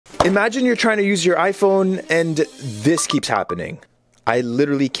Imagine you're trying to use your iPhone and this keeps happening. I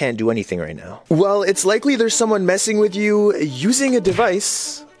literally can't do anything right now. Well, it's likely there's someone messing with you using a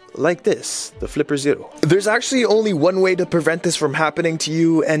device like this, the Flipper Zero. There's actually only one way to prevent this from happening to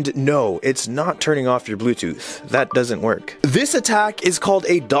you, and no, it's not turning off your Bluetooth. That doesn't work. This attack is called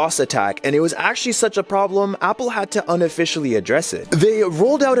a DOS attack, and it was actually such a problem, Apple had to unofficially address it. They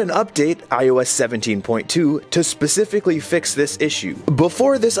rolled out an update, iOS 17.2, to specifically fix this issue.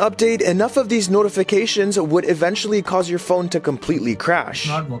 Before this update, enough of these notifications would eventually cause your phone to completely crash.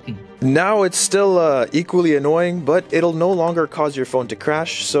 Not working. Now it's still equally annoying, but it'll no longer cause your phone to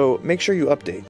crash, so make sure you update.